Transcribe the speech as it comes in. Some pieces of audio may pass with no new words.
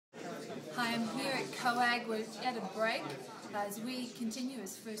Hi, I'm here at COAG. We're at a break as we continue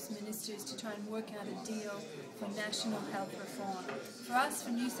as First Ministers to try and work out a deal for national health reform. For us,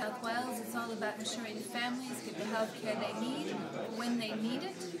 for New South Wales, it's all about ensuring families get the health care they need when they need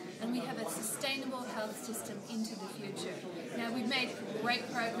it, and we have a sustainable health system into the future. Now, we've made great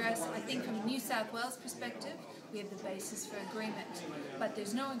progress. I think from a New South Wales perspective, we have the basis for agreement. But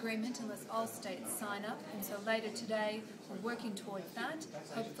there's no agreement unless all states sign up, and so later today we're working towards that.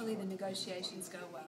 Hopefully the negotiations go well.